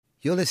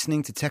You're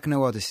listening to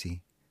Techno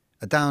Odyssey,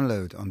 a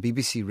download on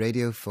BBC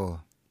Radio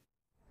 4.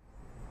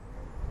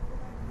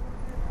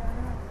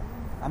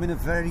 I'm in a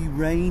very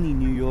rainy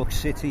New York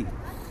City,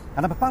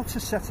 and I'm about to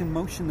set in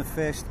motion the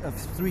first of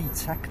 3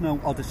 Techno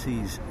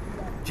Odysseys,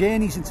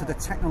 journeys into the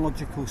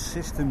technological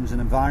systems and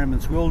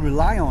environments we all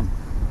rely on,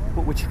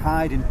 but which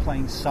hide in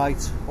plain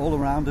sight all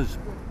around us.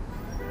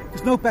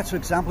 There's no better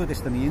example of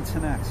this than the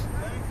internet.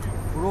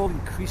 We're all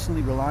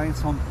increasingly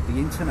reliant on the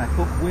internet,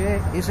 but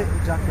where is it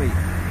exactly?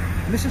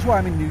 And this is why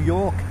I'm in New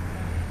York.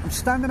 I'm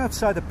standing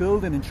outside a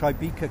building in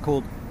Tribeca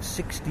called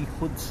 60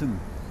 Hudson,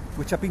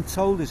 which I've been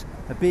told is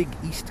a big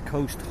East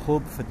Coast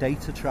hub for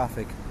data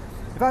traffic.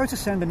 If I were to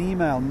send an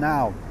email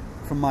now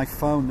from my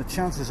phone, the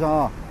chances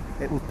are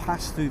it will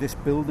pass through this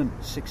building,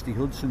 60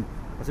 Hudson,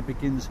 as it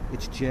begins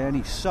its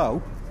journey.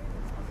 So,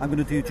 I'm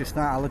going to do just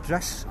that. I'll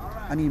address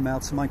an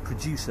email to my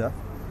producer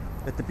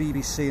at the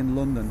BBC in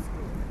London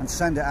and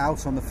send it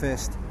out on the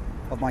first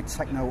of my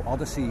Techno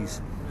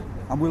Odysseys.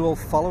 And we'll all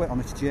follow it on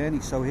its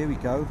journey. So here we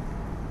go.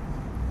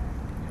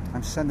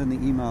 I'm sending the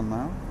email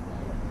now.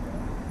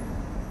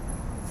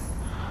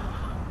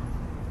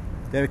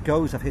 There it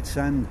goes, I've hit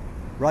send.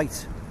 Right,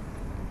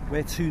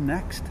 where to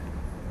next?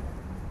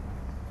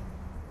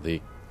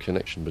 The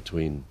connection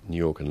between New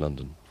York and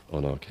London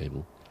on our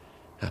cable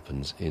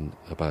happens in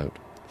about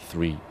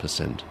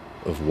 3%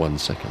 of 1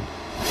 second.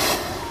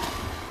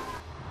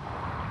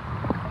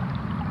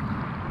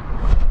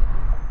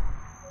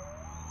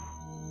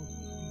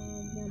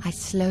 I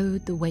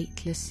slowed the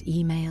weightless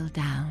email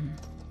down,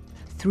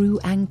 threw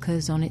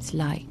anchors on its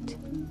light.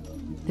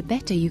 The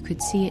better you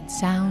could see it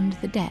sound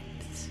the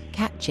depths,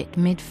 catch it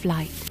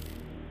mid-flight,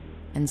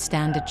 and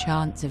stand a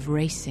chance of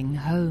racing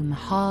home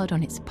hard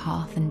on its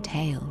path and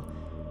tail.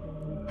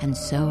 And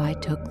so I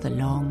took the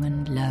long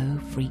and low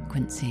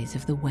frequencies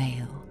of the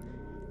whale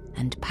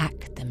and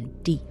packed them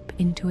deep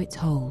into its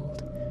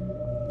hold.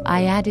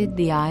 I added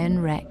the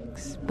iron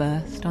wrecks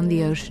berthed on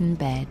the ocean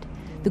bed,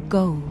 the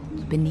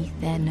gold beneath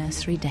their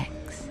nursery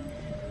decks.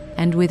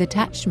 And with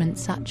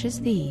attachments such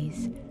as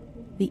these,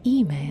 the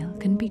email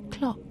can be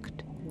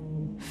clocked,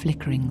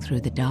 flickering through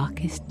the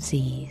darkest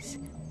seas,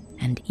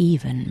 and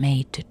even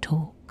made to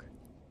talk.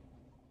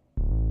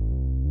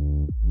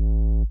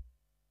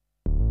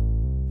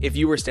 If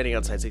you were standing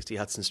outside 60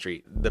 Hudson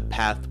Street, the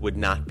path would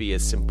not be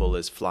as simple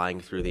as flying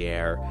through the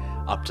air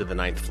up to the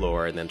 9th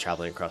floor and then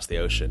traveling across the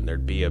ocean.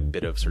 There'd be a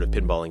bit of sort of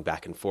pinballing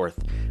back and forth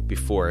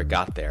before it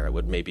got there. It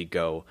would maybe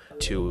go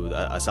to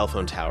a cell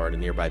phone tower in a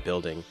nearby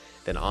building,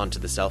 then onto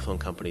the cell phone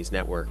company's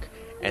network,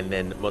 and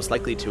then most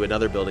likely to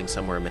another building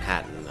somewhere in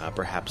Manhattan,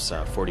 perhaps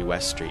 40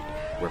 West Street,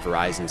 where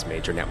Verizon's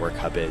major network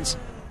hub is.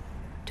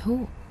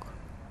 Talk?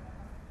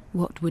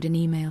 What would an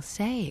email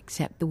say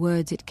except the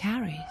words it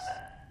carries?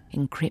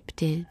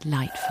 Encrypted,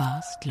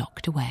 light-fast,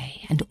 locked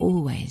away, and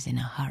always in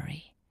a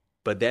hurry.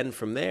 But then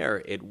from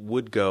there, it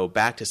would go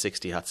back to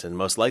 60 Hudson,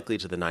 most likely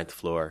to the 9th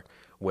floor,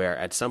 where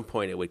at some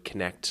point it would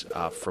connect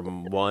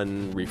from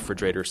one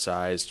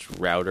refrigerator-sized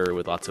router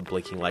with lots of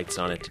blinking lights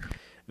on it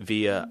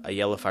via a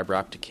yellow fiber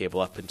optic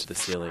cable up into the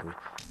ceiling,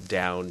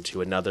 down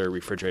to another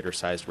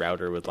refrigerator-sized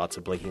router with lots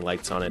of blinking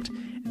lights on it.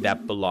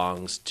 That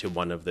belongs to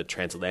one of the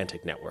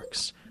transatlantic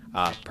networks.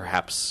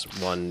 Perhaps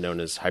one known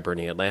as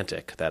Hibernia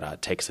Atlantic,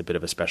 that takes a bit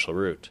of a special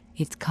route.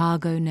 Its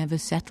cargo never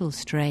settles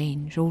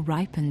strange or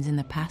ripens in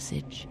the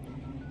passage.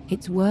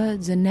 Its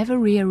words are never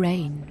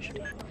rearranged.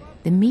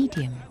 The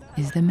medium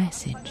is the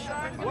message.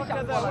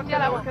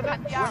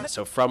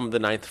 So from the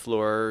 9th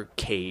floor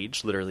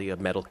cage, literally a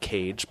metal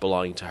cage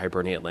belonging to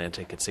Hibernia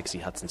Atlantic at 60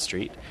 Hudson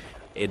Street,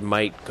 it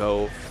might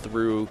go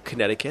through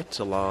Connecticut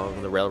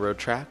along the railroad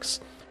tracks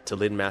to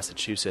Lynn,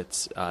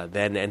 Massachusetts,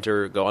 then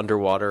go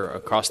underwater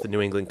across the New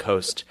England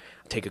coast,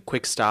 take a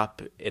quick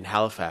stop in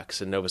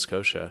Halifax in Nova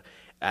Scotia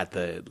at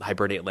the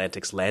Hibernia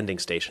Atlantic's landing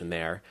station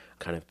there,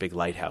 kind of big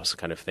lighthouse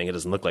kind of thing. It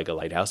doesn't look like a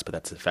lighthouse, but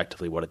that's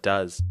effectively what it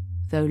does.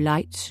 Though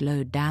light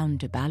slowed down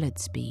to ballad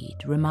speed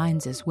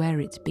reminds us where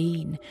it's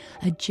been,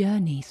 a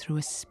journey through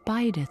a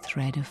spider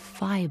thread of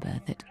fibre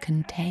that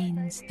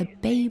contains the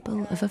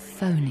babel of a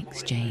phone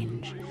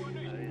exchange,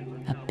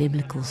 a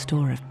biblical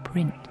store of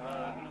print,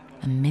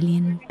 a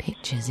million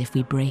pictures if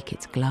we break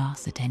its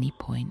glass at any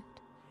point.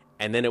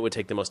 And then it would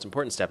take the most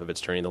important step of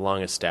its journey, the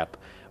longest step,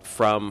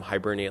 from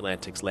Hibernia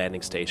Atlantic's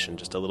landing station,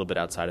 just a little bit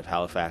outside of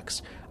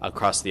Halifax,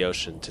 across the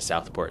ocean to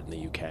Southport in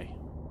the UK.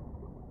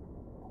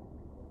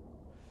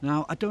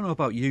 Now, I don't know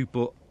about you,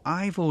 but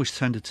I've always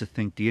tended to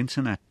think the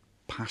internet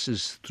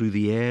passes through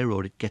the air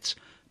or it gets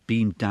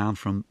beamed down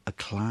from a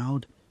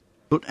cloud.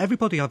 But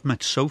everybody I've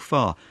met so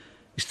far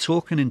is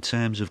talking in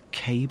terms of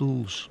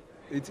cables.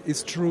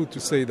 It's true to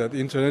say that the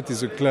internet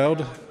is a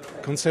cloud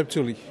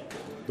conceptually,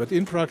 but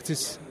in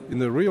practice, in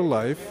the real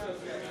life,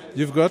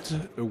 you've got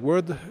a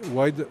World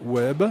Wide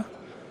Web,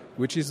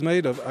 which is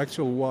made of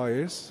actual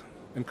wires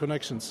and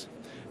connections.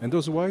 And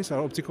those wires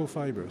are optical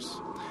fibers.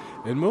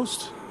 And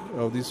most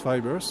of these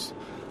fibers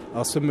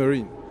are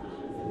submarine.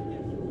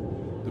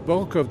 The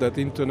bulk of that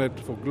internet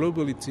for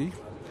globality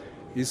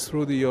is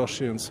through the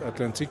oceans,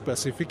 Atlantic,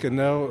 Pacific, and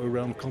now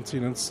around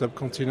continents,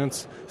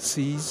 subcontinents,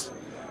 seas,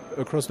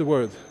 across the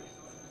world.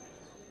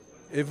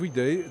 Every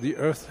day, the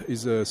Earth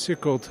is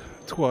circled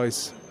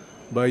twice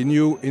by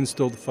new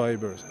installed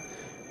fibers,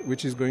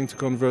 which is going to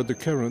convert the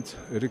current,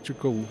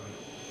 electrical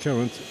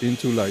current,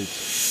 into light.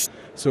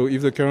 So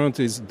if the current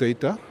is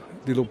data,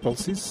 little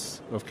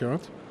pulses of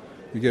current,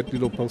 you get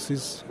little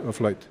pulses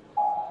of light.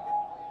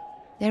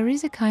 There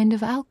is a kind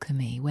of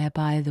alchemy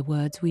whereby the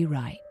words we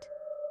write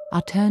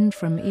are turned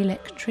from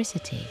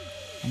electricity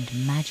and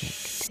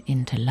magicked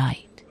into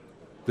light.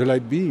 The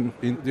light beam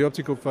in the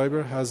optical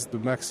fiber has the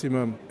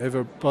maximum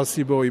ever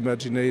possible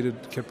imagined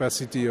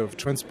capacity of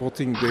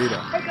transporting data.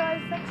 Hey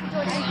guys, thanks for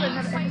joining me for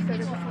another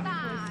episode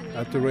of This.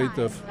 At the rate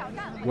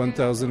of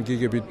 1,000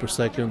 gigabit per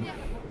second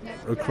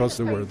across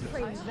the world.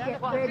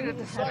 Get ready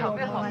to stop.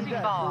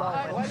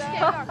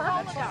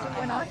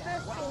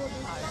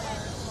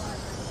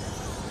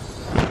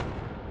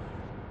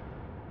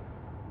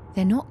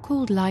 They're not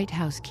called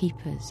lighthouse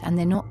keepers, and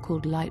they're not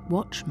called light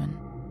watchmen.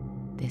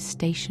 They're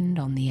stationed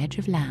on the edge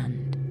of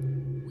land.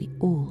 We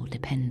all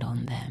depend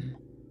on them.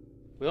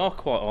 We are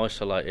quite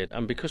isolated,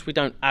 and because we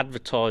don't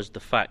advertise the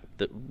fact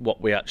that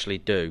what we actually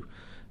do,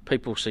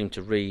 people seem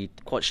to read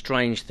quite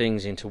strange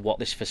things into what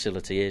this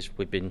facility is.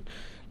 We've been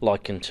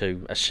likened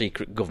to a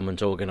secret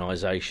government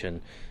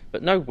organisation.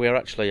 But no, we're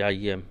actually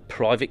a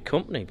private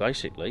company,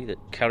 basically, that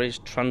carries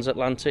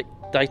transatlantic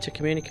data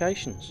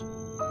communications.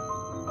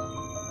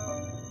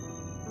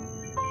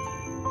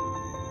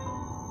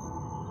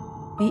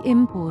 The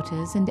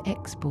importers and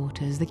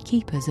exporters, the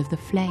keepers of the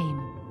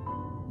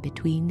flame,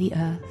 between the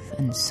earth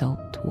and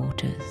salt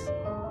waters.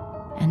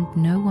 And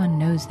no one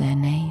knows their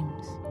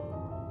names.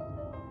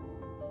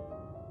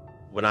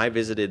 When I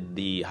visited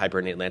the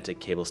Hibernian Atlantic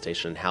cable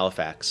station in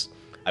Halifax,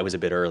 I was a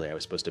bit early. I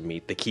was supposed to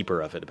meet the keeper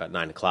of it about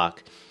 9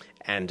 o'clock.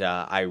 And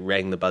I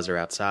rang the buzzer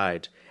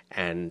outside,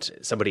 and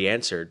somebody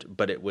answered,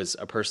 but it was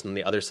a person on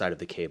the other side of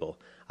the cable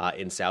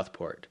in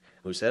Southport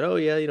who said, oh,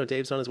 yeah,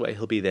 Dave's on his way,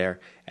 he'll be there,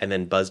 and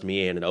then buzzed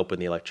me in and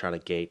opened the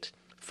electronic gate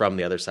from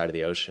the other side of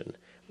the ocean,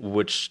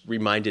 which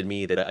reminded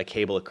me that a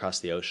cable across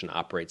the ocean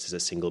operates as a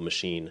single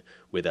machine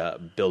with a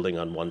building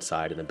on one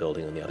side and a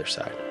building on the other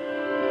side.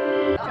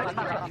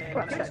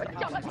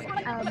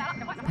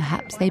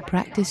 Perhaps they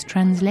practice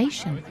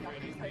translation,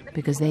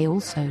 because they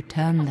also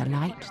turn the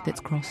light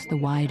that's crossed the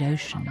wide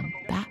ocean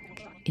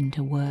back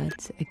into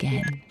words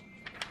again.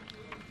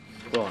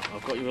 Right,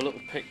 I've got you a little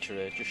picture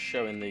here just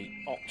showing the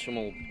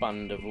optimal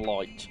band of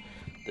light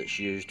that's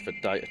used for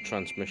data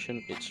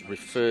transmission. It's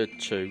referred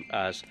to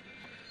as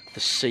the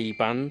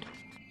C-band.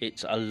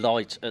 It's a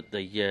light at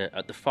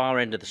the far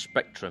end of the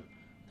spectrum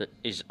that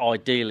is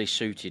ideally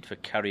suited for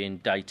carrying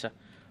data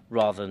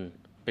rather than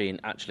being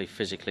actually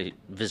physically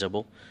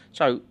visible.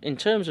 So in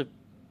terms of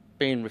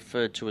being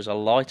referred to as a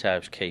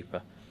lighthouse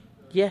keeper,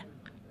 yeah,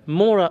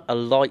 more a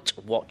light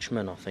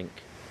watchman, I think.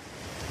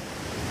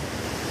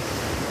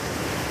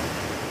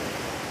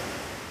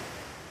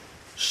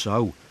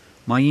 So,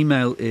 my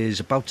email is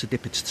about to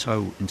dip its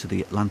toe into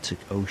the Atlantic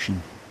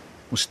Ocean.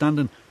 We're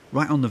standing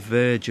right on the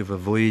verge of a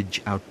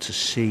voyage out to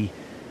sea,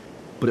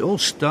 but it all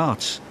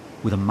starts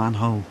with a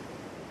manhole.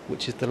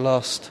 Which is the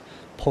last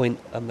point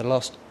and the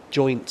last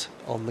joint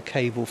on the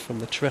cable from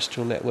the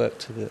terrestrial network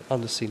to the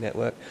undersea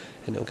network,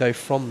 and it'll go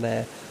from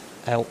there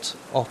out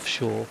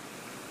offshore,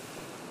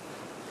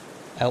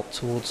 out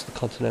towards the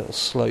continental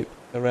slope,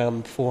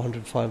 around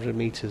 400-500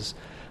 metres,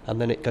 and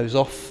then it goes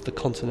off the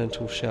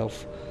continental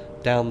shelf,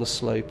 down the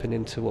slope and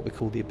into what we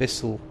call the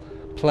abyssal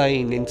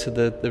plain, into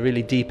the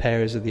really deep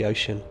areas of the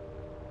ocean.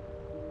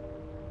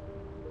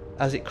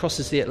 As it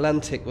crosses the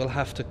Atlantic, we'll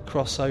have to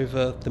cross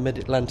over the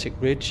Mid-Atlantic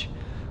Ridge,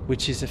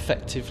 which is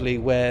effectively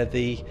where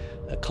the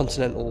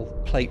continental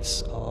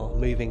plates are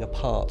moving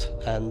apart,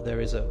 and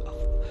there is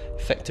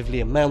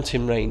effectively a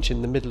mountain range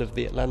in the middle of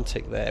the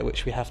Atlantic there,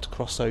 which we have to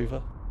cross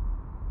over.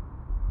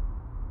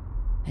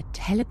 A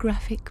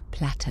telegraphic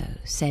plateau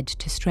said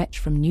to stretch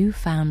from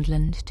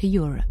Newfoundland to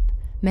Europe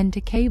meant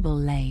a cable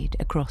laid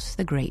across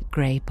the Great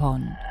Grey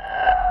Pond.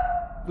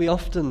 We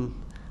often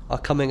are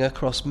coming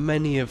across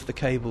many of the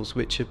cables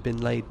which have been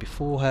laid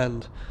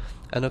beforehand,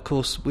 and of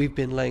course we've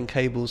been laying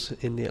cables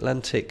in the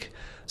Atlantic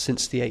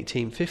since the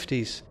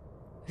 1850s.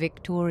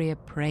 Victoria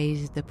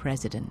praised the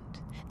president.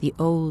 The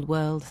old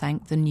world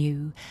thanked the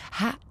new.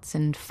 Hats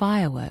and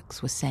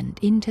fireworks were sent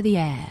into the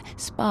air.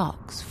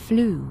 Sparks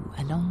flew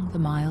along the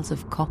miles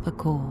of copper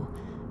core.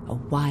 A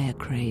wire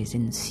craze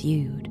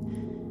ensued.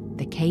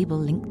 The cable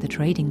linked the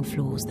trading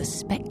floors, the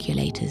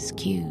speculators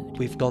queued.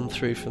 We've gone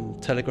through from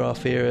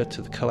telegraph era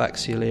to the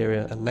coaxial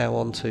era and now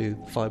on to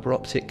fibre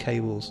optic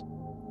cables.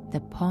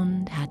 The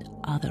pond had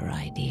other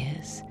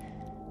ideas.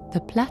 The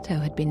plateau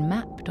had been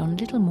mapped on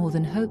little more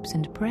than hopes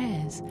and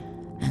prayers,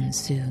 and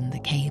soon the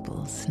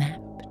cable snapped.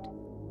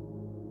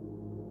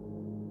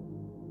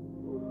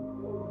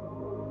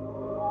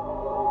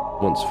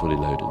 Once fully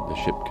loaded, the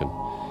ship can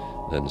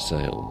then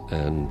sail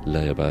and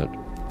lay about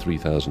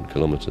 3,000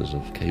 kilometres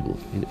of cable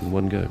in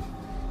one go.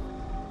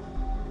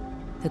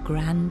 The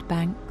Grand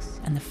Banks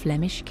and the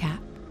Flemish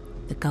Cap,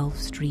 the Gulf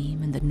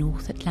Stream and the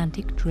North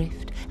Atlantic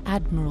Drift,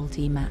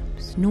 admiralty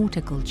maps,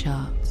 nautical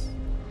charts.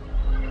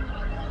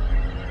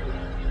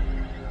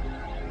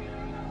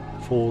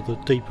 For the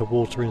deeper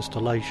water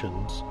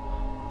installations,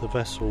 the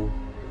vessel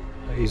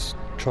is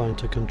trying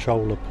to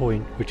control a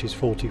point which is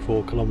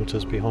 44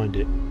 kilometres behind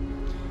it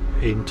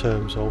in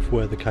terms of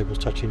where the cable's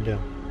touching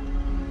down.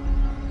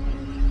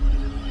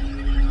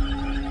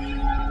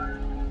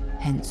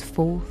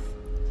 Henceforth,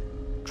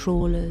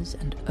 trawlers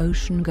and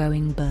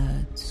ocean-going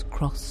birds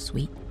cross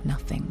sweet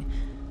nothing.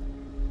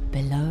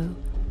 Below,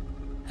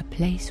 a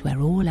place where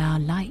all our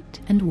light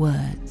and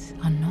words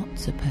are not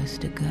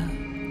supposed to go.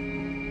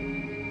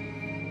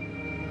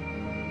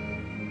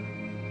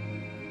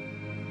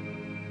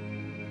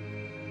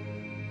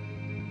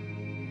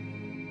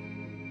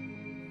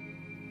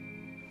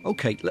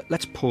 OK,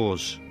 let's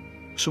pause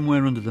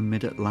somewhere under the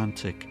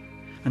mid-Atlantic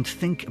and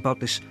think about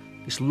this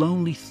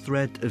lonely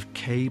thread of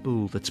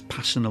cable that's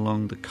passing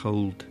along the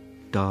cold,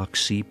 dark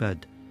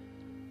seabed.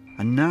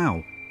 And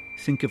now,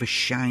 think of a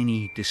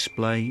shiny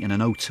display in an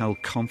hotel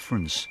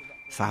conference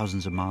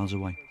thousands of miles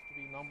away.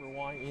 Number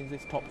one in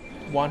this top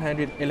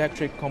 100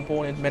 electric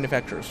component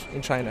manufacturers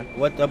in China.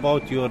 What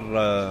about your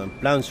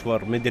plans for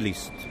Middle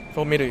East?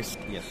 For Middle East?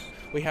 Yes.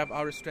 We have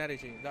our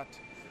strategy that...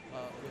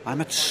 I'm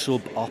at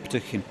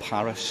Suboptic in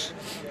Paris.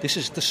 This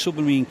is the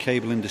submarine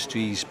cable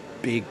industry's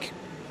big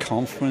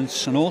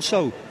conference, and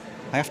also,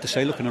 I have to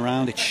say, looking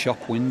around its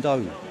shop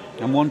window,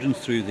 I'm wandering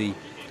through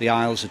the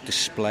aisles of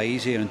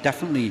displays here and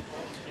definitely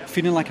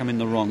feeling like I'm in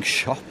the wrong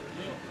shop.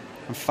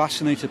 I'm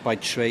fascinated by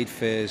trade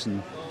fairs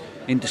and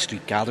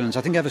industry gatherings.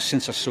 I think ever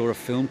since I saw a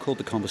film called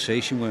The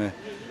Conversation where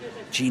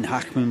Gene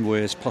Hackman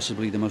wears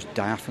possibly the most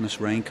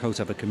diaphanous raincoat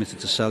ever committed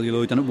to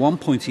celluloid, and at one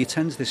point he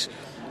attends this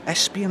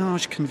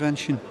espionage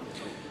convention.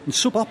 And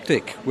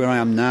Suboptic, where I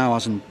am now,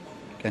 hasn't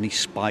any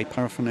spy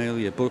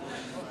paraphernalia, but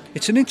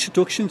it's an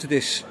introduction to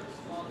this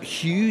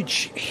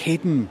huge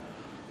hidden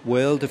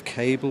world of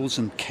cables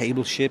and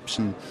cable ships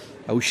and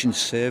ocean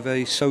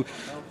surveys. So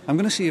I'm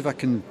going to see if I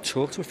can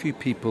talk to a few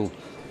people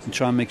and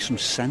try and make some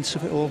sense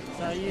of it all.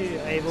 So are you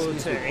able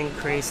to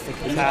increase the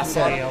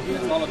capacity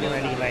of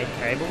already laid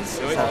cables?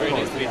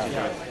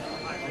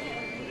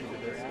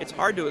 It's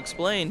hard to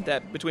explain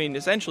that between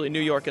essentially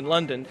New York and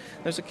London,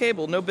 there's a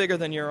cable no bigger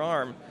than your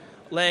arm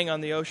laying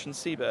on the ocean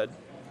seabed,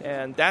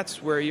 and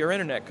that's where your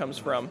internet comes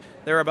from.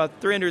 There are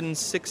about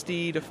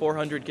 360 to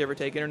 400, give or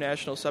take,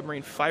 international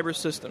submarine fiber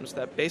systems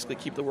that basically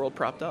keep the world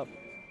propped up.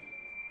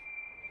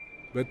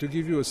 But to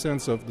give you a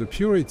sense of the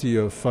purity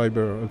of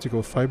fiber,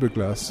 optical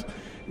fiberglass,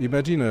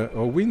 imagine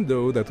a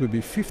window that would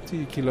be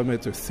 50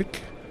 kilometers thick,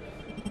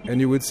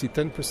 and you would see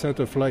 10%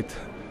 of light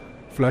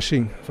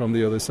flashing from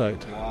the other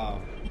side.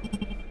 Wow.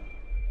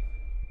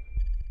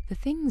 The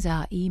things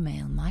our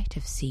email might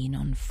have seen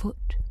on foot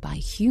by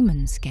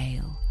human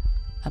scale,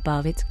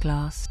 above its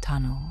glass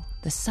tunnel,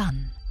 the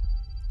sun,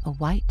 a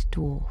white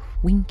dwarf,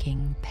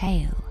 winking,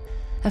 pale,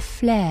 a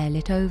flare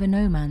lit over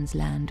no man's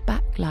land,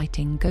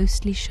 backlighting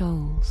ghostly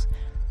shoals,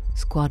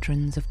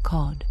 squadrons of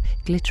cod,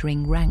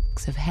 glittering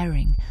ranks of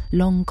herring,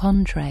 long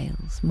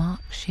contrails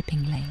mark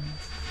shipping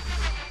lanes.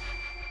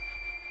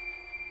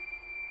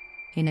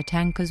 In a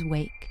tanker's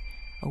wake,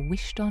 a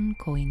wished-on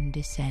coin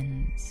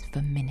descends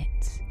for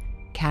minutes,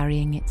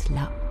 carrying its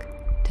luck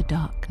to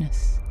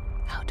darkness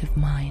out of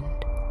mind.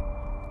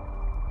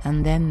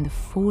 And then the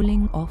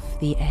falling off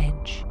the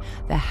edge,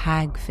 the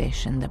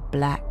hagfish and the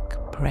black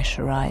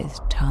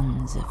pressurized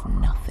tons of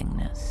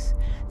nothingness,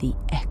 the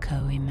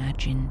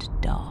echo-imagined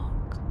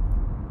dark.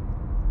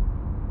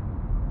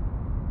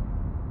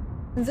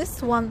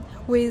 This one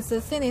with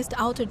the thinnest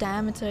outer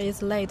diameter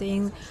is laid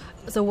in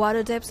the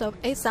water depth of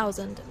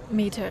 8,000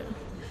 meters.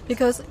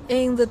 Because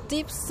in the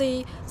deep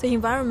sea, the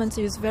environment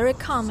is very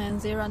calm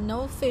and there are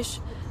no fish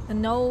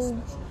and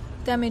no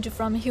damage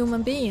from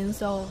human beings,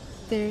 so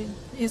there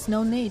is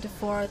no need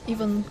for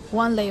even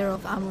one layer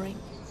of armoring.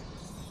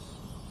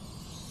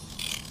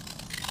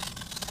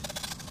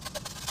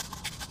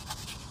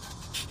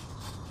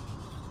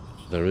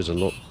 There is a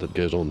lot that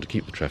goes on to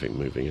keep the traffic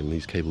moving, and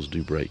these cables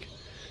do break.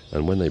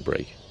 And when they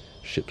break,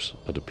 ships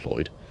are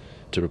deployed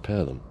to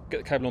repair them.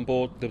 Get the cable on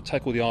board, they'll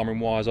take all the armouring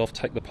wires off,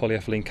 take the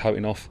polyethylene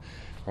coating off,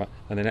 right,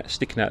 and then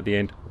sticking out at the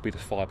end will be the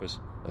fibres.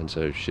 And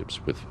so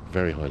ships with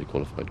very highly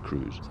qualified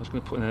crews. So I was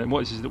going to put in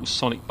what is this little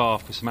sonic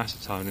bath with some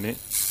acetone in it.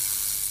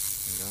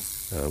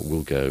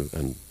 Will go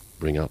and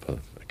bring up a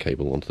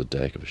cable onto the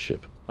deck of a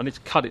ship. I need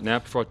to cut it now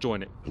before I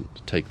join it. And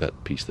take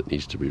that piece that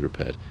needs to be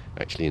repaired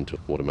actually into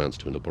what amounts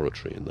to a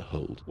laboratory in the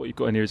hold. What you've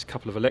got in here is a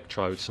couple of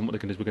electrodes, and what they're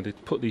going to do is we're going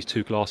to put these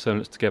two glass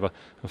elements together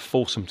and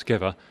force them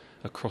together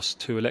across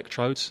two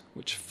electrodes,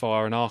 which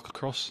fire an arc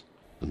across.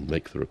 And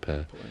make the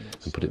repair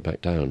and put it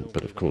back down.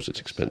 But of course it's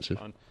expensive.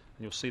 And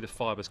you'll see the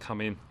fibres come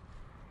in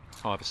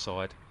either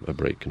side. A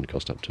break can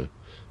cost up to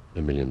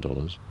 $1 million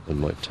and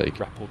might take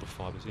wrap all the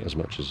fibres in. As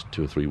much as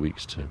 2 or 3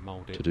 weeks to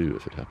do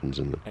if it happens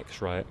in the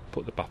X-ray it,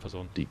 put the buffers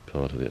on. Deep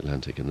part of the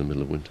Atlantic in the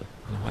middle of winter.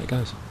 And away it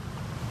goes.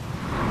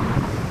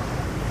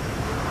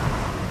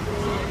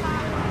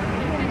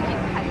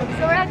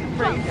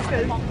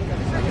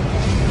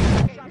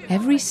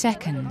 Every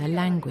second the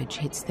language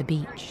hits the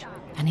beach.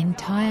 An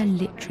entire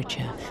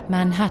literature,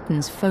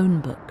 Manhattan's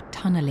phone book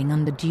tunnelling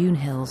under dune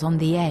hills on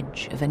the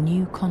edge of a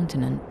new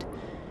continent.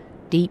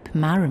 Deep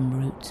Marham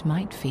roots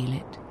might feel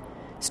it.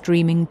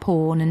 Streaming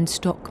porn and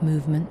stock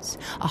movements,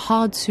 a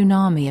hard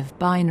tsunami of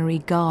binary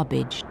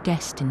garbage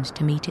destined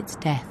to meet its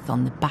death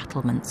on the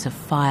battlements of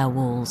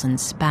firewalls and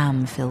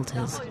spam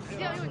filters.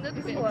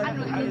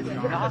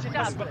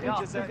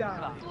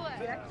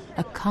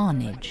 A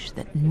carnage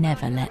that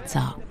never lets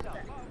up.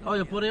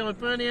 Hiya buddy, I'm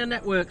Bernier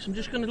Networks. I'm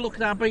just going to look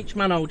at our beach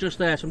manhole just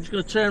there, so I'm just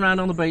going to turn around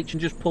on the beach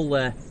and just pull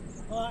there.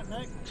 Alright,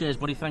 mate. Cheers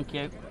buddy, thank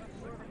you.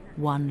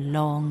 One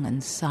long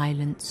and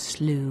silent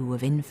slew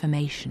of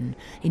information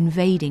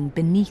invading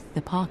beneath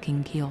the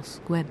parking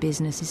kiosk where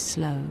business is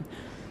slow,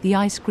 the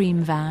ice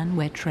cream van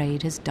where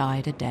trade has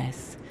died a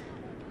death.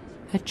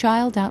 A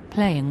child out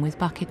playing with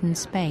bucket and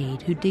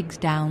spade who digs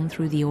down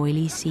through the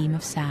oily seam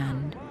of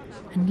sand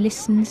and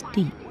listens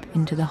deep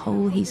into the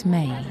hole he's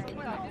made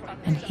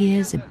and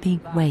hears a big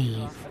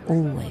wave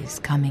always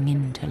coming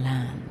into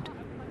land.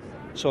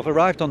 So I've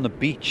arrived on the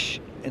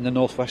beach in the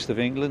northwest of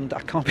England.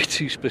 I can't be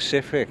too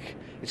specific.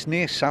 It's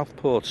near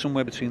Southport,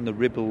 somewhere between the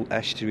Ribble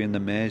estuary and the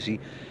Mersey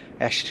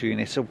estuary,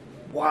 and it's a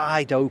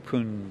wide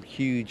open,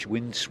 huge,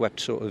 windswept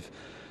sort of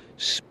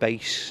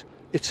space.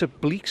 It's a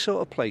bleak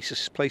sort of place.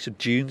 It's a place of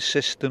dune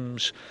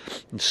systems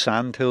and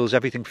sand hills.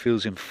 Everything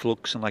feels in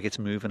flux and like it's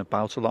moving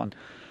about a lot. And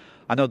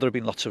I know there have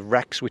been lots of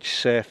wrecks which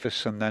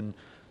surface and then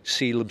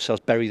seal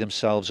themselves, bury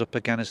themselves up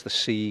again as the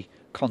sea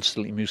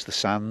constantly moves the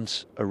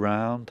sands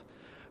around.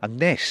 And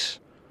this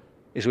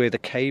is where the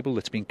cable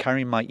that's been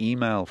carrying my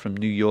email from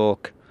New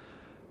York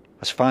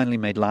has finally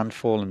made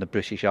landfall in the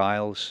British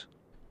Isles.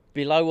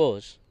 Below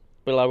us,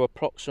 below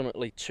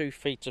approximately 2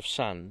 feet of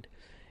sand,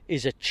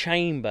 is a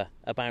chamber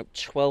about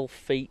 12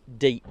 feet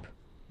deep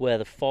where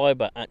the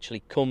fibre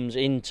actually comes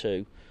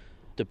into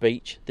the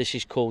beach. This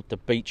is called the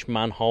beach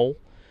manhole.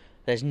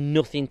 There's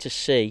nothing to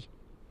see,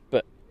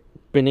 but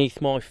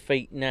beneath my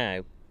feet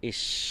now is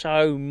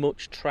so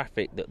much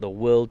traffic that the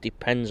world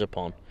depends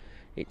upon.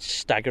 It's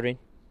staggering.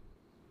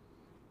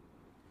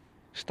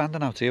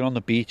 Standing out here on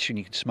the beach and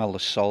you can smell the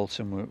salt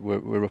and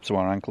we're up to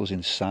our ankles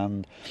in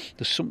sand.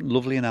 There's something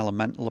lovely and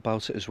elemental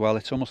about it as well.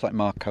 It's almost like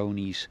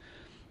Marconi's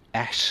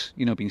S,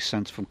 being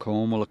sent from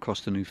Cornwall across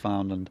to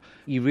Newfoundland.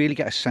 You really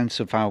get a sense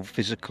of how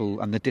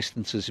physical and the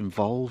distances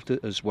involved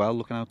as well,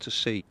 looking out to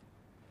sea.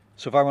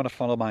 So if I want to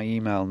follow my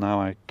email now,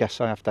 I guess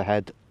I have to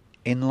head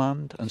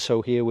inland. And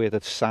so here where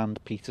the sand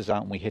peters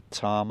out and we hit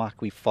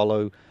tarmac, we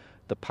follow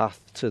the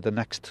path to the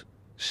next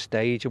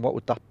stage. And what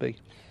would that be?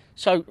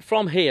 So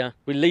from here,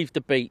 we leave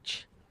the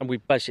beach and we're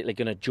basically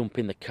going to jump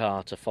in the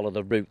car to follow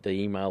the route the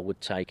email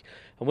would take.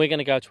 And we're going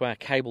to go to our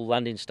cable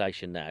landing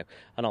station now,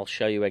 and I'll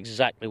show you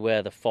exactly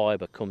where the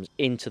fibre comes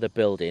into the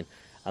building,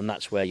 and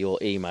that's where your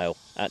email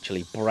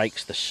actually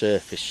breaks the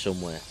surface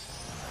somewhere.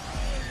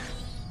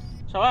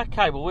 So our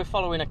cable, we're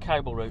following a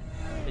cable route.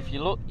 If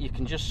you look, you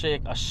can just see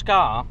a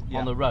scar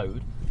on the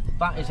road.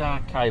 That is our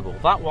cable.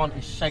 That one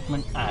is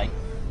segment A.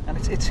 And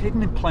it's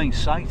hidden in plain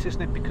sight,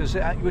 isn't it? Because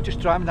we're just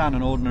driving down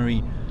an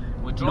ordinary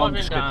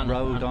nondescript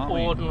road, aren't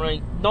we?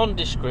 Ordinary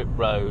nondescript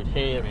road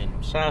here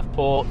in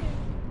Southport,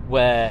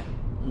 where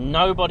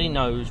nobody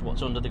knows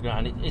what's under the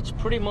ground. It's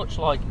pretty much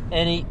like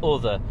any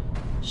other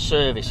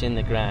service in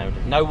the ground.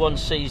 No one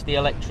sees the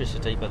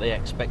electricity, but they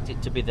expect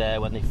it to be there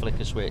when they flick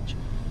a switch.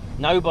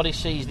 Nobody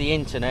sees the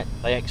internet,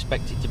 they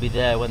expect it to be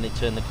there when they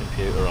turn the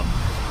computer on.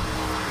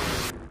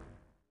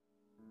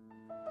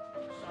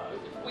 So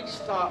if we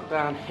start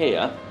down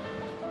here,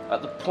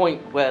 at the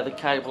point where the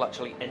cable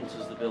actually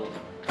enters the building,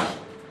 I'll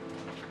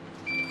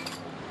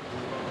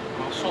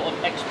sort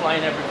of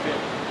explain everything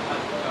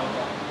as we go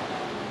on.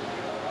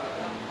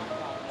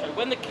 So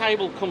when the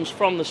cable comes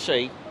from the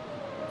sea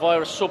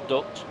via a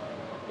subduct,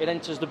 it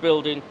enters the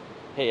building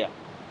here.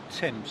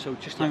 Tim, so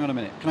just hang on a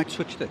minute. Can I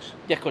touch this?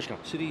 Yeah, of course you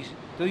can. So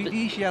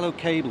these yellow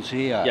cables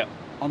here,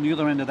 on the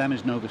other end of them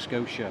is Nova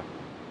Scotia?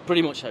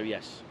 Pretty much so,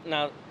 yes.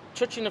 Now,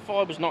 touching the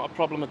fibre is not a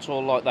problem at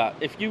all like that.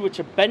 If you were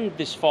to bend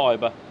this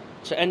fibre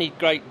to any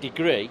great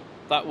degree,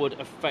 that would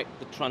affect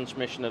the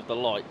transmission of the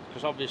light,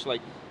 because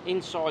obviously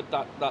inside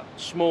that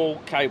small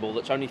cable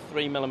that's only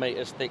 3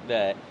 millimetres thick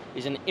there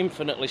is an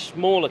infinitely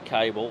smaller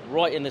cable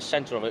right in the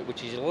centre of it,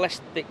 which is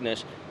less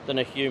thickness than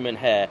a human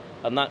hair,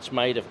 and that's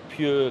made of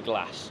pure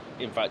glass.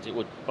 In fact, it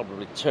would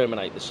probably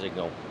terminate the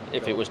signal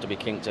if it was to be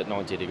kinked at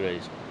 90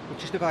 degrees. But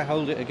just if I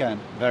hold it again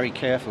very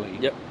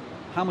carefully,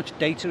 how much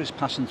data is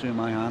passing through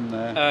my hand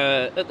there?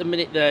 At the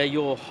minute there,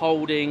 you're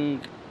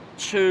holding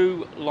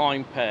 2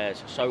 line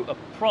pairs, so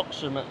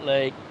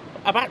approximately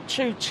about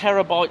 2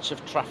 terabytes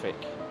of traffic.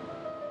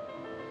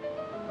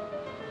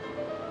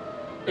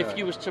 If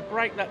you was to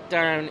break that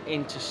down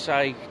into,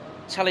 say,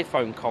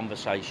 telephone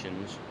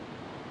conversations,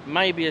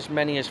 maybe as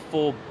many as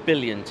 4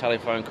 billion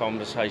telephone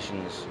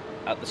conversations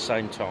at the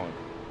same time.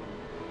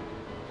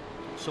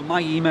 So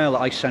my email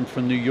that I sent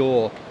from New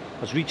York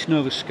has reached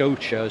Nova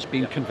Scotia, has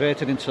been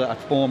converted into a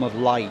form of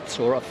light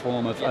or a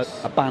form of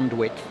a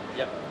bandwidth.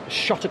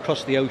 shot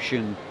across the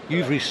ocean,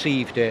 you've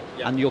received it,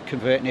 and you're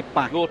converting it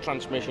back. Your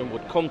transmission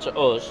would come to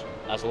us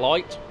as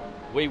light,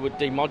 we would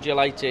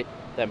demodulate it,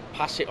 then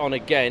pass it on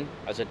again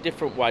as a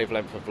different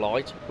wavelength of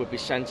light, would be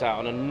sent out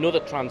on another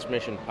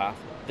transmission path,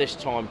 this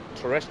time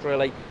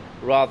terrestrially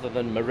rather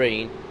than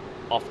marine,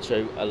 off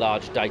to a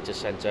large data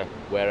centre,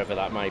 wherever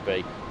that may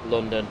be.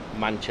 London,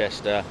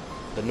 Manchester,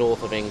 the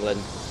north of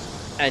England,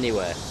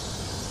 anywhere.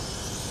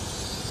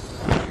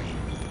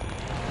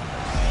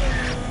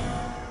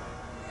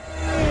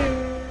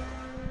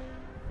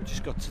 We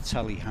just got to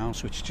Telly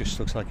House, which just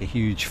looks like a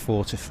huge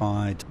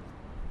fortified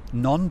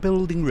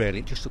non-building, really.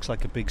 It just looks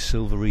like a big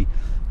silvery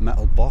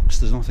metal box.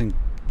 There's nothing,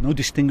 no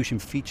distinguishing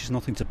features,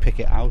 nothing to pick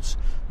it out.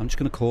 I'm just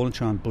going to call and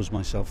try and buzz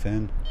myself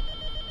in.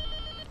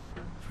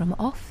 From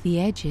off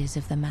the edges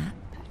of the map,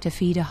 to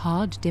feed a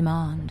hard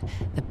demand,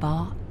 the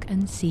bark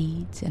and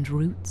seeds and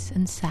roots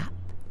and sap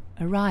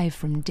arrive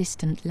from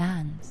distant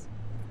lands.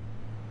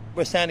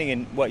 We're standing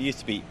in what used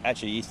to be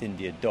actually East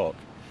India Dock,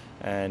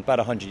 and about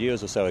 100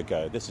 years or so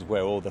ago, this is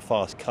where all the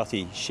fast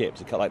cutty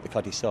ships, like the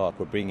Cutty Sark,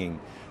 were bringing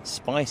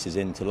spices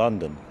into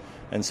London.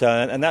 And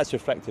that's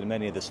reflected in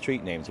many of the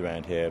street names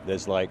around here.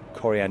 There's like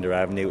Coriander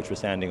Avenue, which we're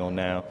standing on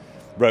now,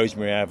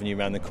 Rosemary Avenue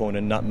around the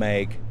corner,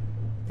 Nutmeg.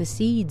 The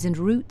seeds and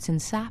roots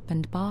and sap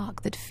and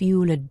bark that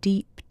fuel a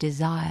deep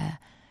desire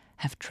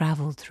have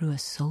travelled through a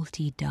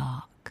salty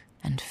dark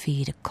and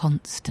feed a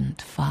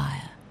constant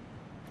fire.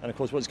 And of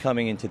course what's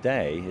coming in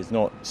today is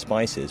not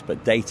spices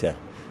but data,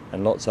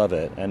 and lots of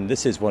it. And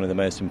this is one of the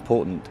most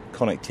important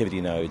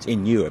connectivity nodes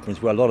in Europe.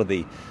 It's where a lot of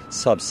the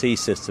subsea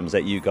systems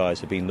that you guys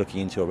have been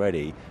looking into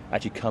already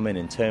actually come in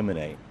and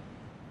terminate.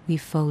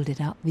 We've folded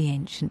up the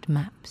ancient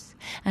maps,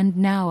 and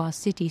now our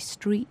city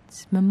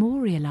streets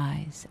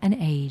memorialise an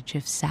age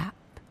of sap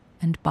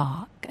and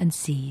bark and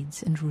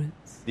seeds and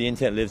roots. The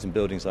internet lives in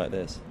buildings like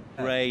this.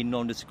 Grey,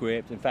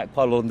 nondescript. In fact,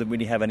 quite a lot of them don't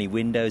really have any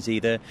windows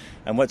either.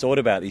 And what's odd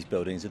about these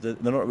buildings is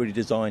that they're not really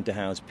designed to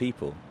house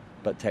people,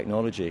 but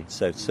technology,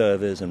 so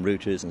servers and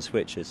routers and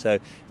switches. So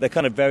they're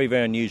kind of very,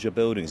 very unusual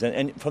buildings.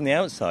 And from the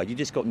outside, you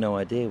just got no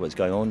idea what's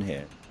going on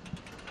here.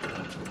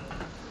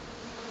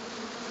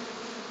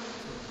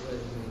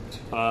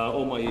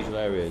 All my usual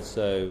areas,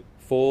 so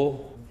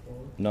 4,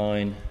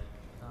 9,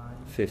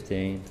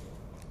 15.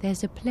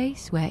 There's a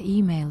place where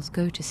emails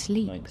go to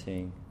sleep,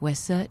 19, where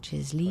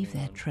searches leave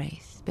their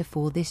trace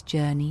before this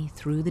journey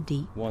through the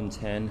deep.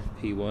 110,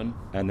 P1,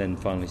 and then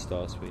finally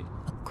Starsweet.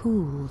 A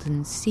cooled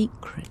and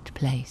secret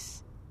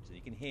place. So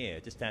you can hear,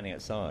 just standing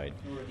outside,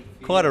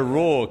 quite a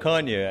roar,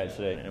 can't you,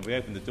 actually? And we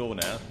open the door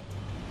now.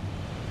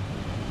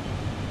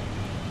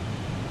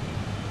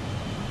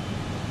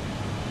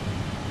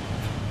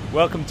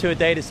 Welcome to a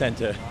data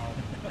centre.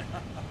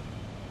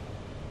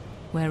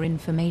 Where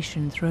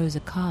information throws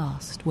a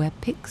cast, where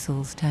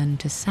pixels turn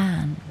to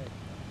sand.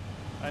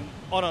 And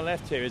on our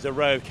left here is a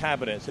row of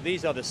cabinets. So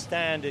these are the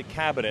standard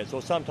cabinets,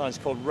 or sometimes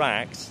called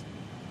racks,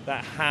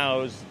 that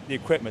house the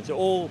equipment. So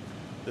all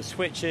the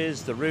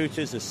switches, the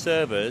routers, the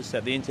servers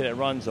that the internet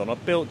runs on are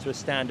built to a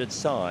standard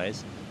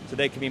size, so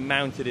they can be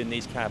mounted in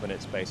these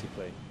cabinets,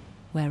 basically.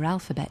 Where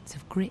alphabets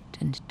of grit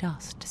and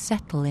dust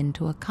settle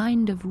into a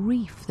kind of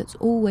reef that's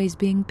always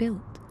being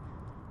built,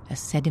 a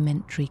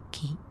sedimentary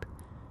keep,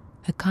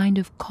 a kind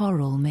of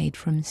coral made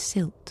from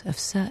silt of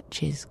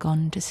searches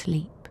gone to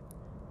sleep,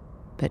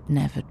 but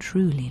never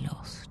truly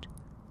lost.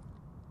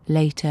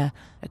 Later,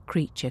 a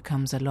creature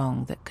comes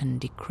along that can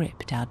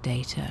decrypt our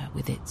data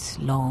with its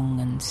long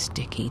and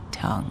sticky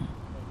tongue.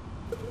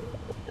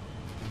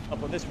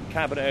 Up on this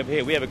cabinet over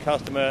here, we have a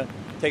customer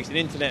takes an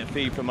internet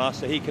feed from us,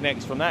 so he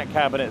connects from that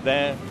cabinet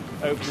there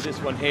over to this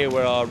one here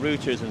where our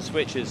routers and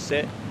switches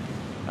sit,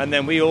 and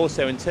then we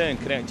also in turn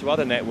connect to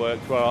other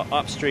networks to our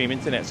upstream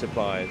internet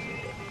suppliers.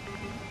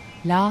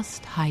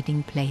 Last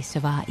hiding place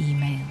of our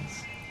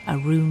emails, a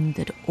room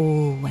that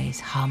always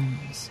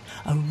hums,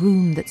 a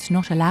room that's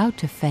not allowed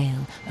to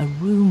fail, a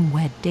room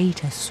where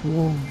data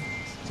swarms.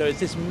 So it's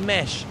this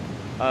mesh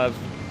of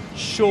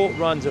short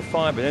runs of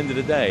fibre at the end of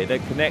the day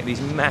that connect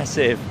these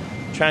massive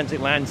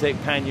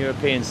transatlantic,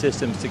 pan-European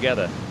systems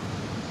together.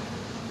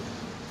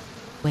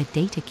 Where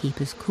data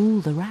keepers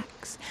cool the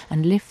racks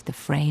and lift the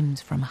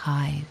frames from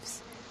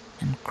hives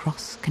and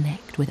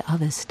cross-connect with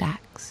other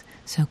stacks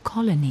so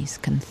colonies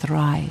can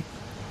thrive.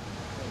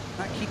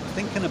 I keep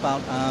thinking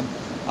about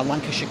a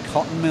Lancashire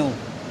cotton mill,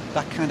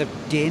 that kind of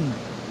din,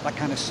 that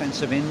kind of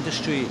sense of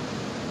industry.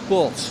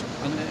 But,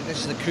 and this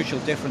is the crucial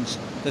difference,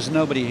 there's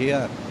nobody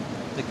here.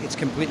 It's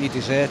completely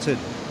deserted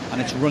and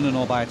it's running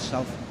all by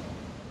itself.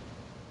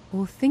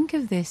 Or think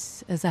of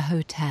this as a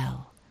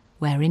hotel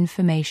where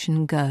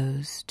information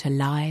goes to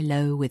lie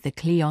low with the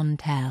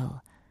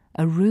clientele,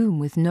 a room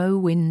with no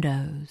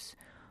windows,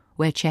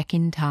 where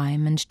check-in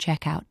time and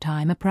check-out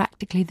time are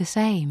practically the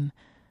same,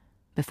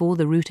 before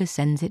the router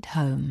sends it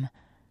home,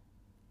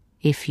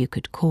 if you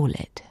could call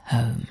it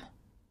home.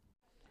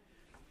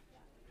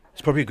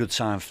 It's probably a good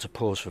time to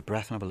pause for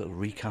breath and have a little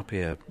recap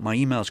here. My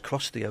email's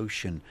crossed the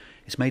ocean.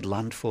 It's made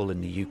landfall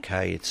in the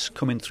UK. It's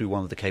coming through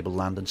one of the cable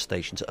landing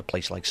stations at a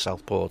place like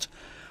Southport.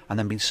 and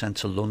then been sent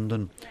to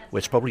London, where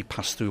it's probably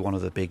passed through one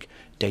of the big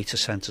data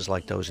centres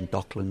like those in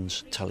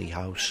Docklands, Telly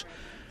House.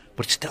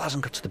 But it still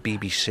hasn't got to the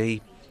BBC.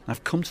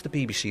 I've come to the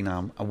BBC now,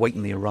 I'm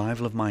awaiting the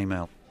arrival of my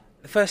email.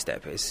 The first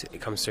step is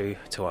it comes through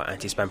to our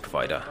anti-spam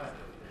provider.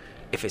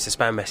 If it's a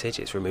spam message,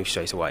 it's removed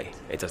straight away.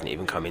 It doesn't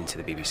even come into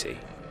the BBC.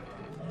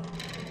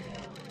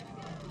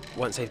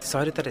 Once they've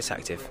decided that it's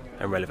active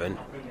and relevant,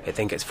 it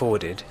then gets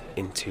forwarded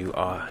into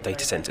our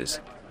data centres.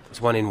 There's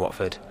one in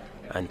Watford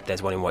and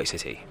there's one in White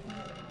City.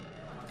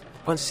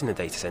 Once it's in the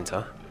data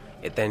centre,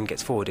 it then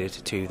gets forwarded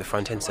to the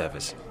front-end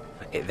servers.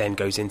 It then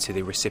goes into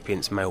the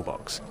recipient's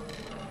mailbox.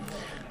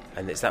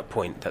 And it's that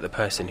point that the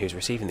person who's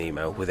receiving the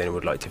email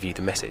would like to view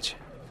the message.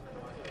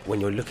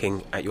 When you're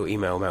looking at your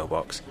email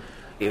mailbox,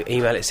 the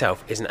email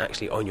itself isn't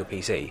actually on your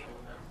PC.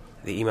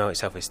 The email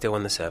itself is still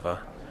on the server,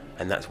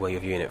 and that's where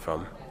you're viewing it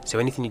from. So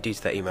anything you do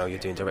to that email, you're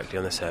doing directly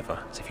on the server.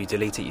 So if you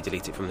delete it, you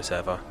delete it from the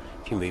server.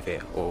 If you move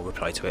it or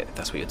reply to it,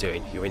 that's what you're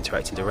doing. You're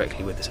interacting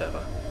directly with the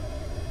server.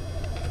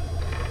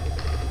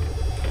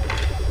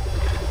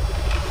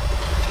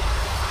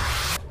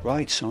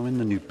 Right, so I'm in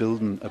the new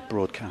building at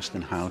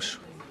Broadcasting House,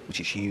 which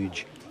is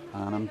huge,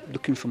 and I'm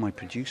looking for my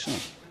producer.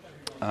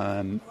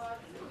 Who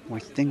I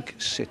think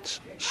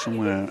sits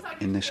somewhere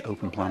in this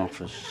open plan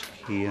office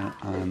here,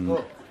 and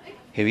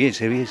here he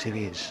is.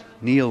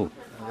 Neil,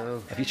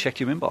 hello. Have you checked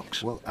your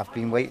inbox? Well, I've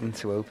been waiting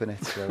to open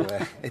it, so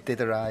it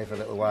did arrive a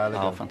little while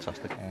ago. Oh,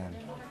 fantastic.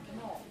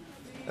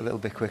 A little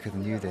bit quicker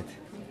than you did.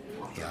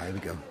 Yeah, here we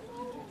go.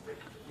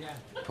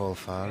 Paul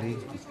Farley.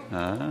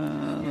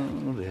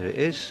 There it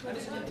is.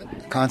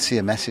 Can't see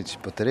a message,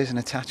 but there is an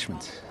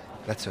attachment.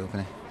 Let's open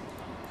it.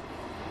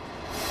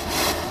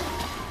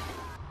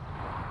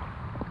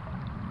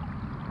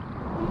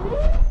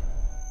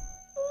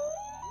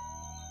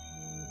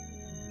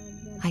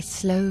 I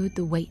slowed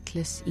the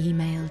weightless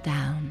email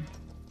down,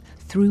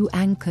 threw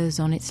anchors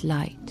on its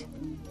light.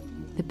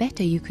 The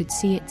better you could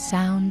see it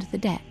sound the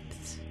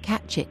depths,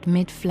 catch it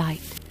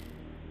mid-flight,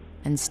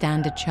 and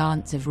stand a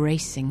chance of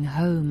racing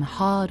home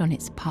hard on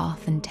its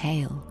path and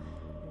tail.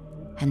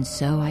 And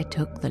so I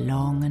took the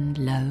long and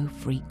low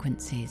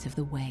frequencies of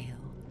the whale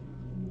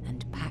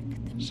and packed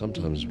them.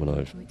 Sometimes when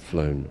I've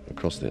flown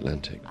across the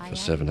Atlantic for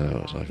 7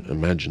 hours, I've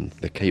imagined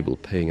the cable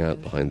paying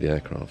out behind the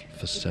aircraft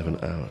for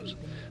 7 hours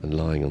and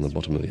lying on the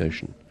bottom of the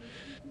ocean.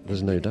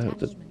 There's no doubt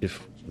that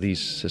if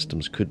these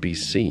systems could be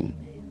seen,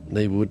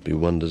 they would be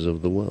wonders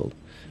of the world.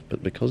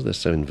 But because they're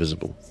so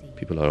invisible,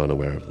 people are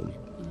unaware of them,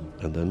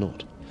 and they're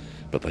not.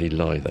 But they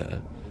lie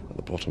there at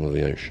the bottom of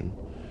the ocean,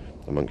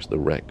 amongst the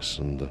wrecks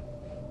and the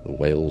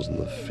whales and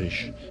the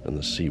fish and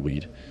the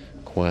seaweed,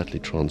 quietly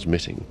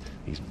transmitting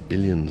these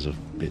billions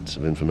of bits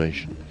of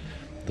information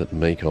that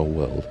make our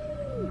world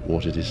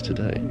what it is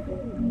today.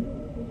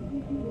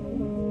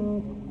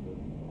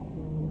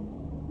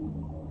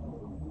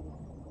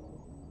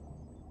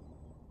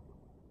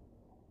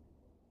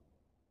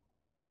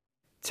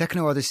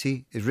 Techno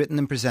Odyssey is written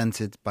and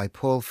presented by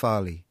Paul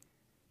Farley.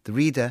 The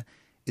reader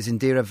is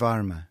Indira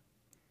Varma.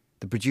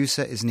 The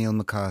producer is Neil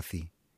McCarthy.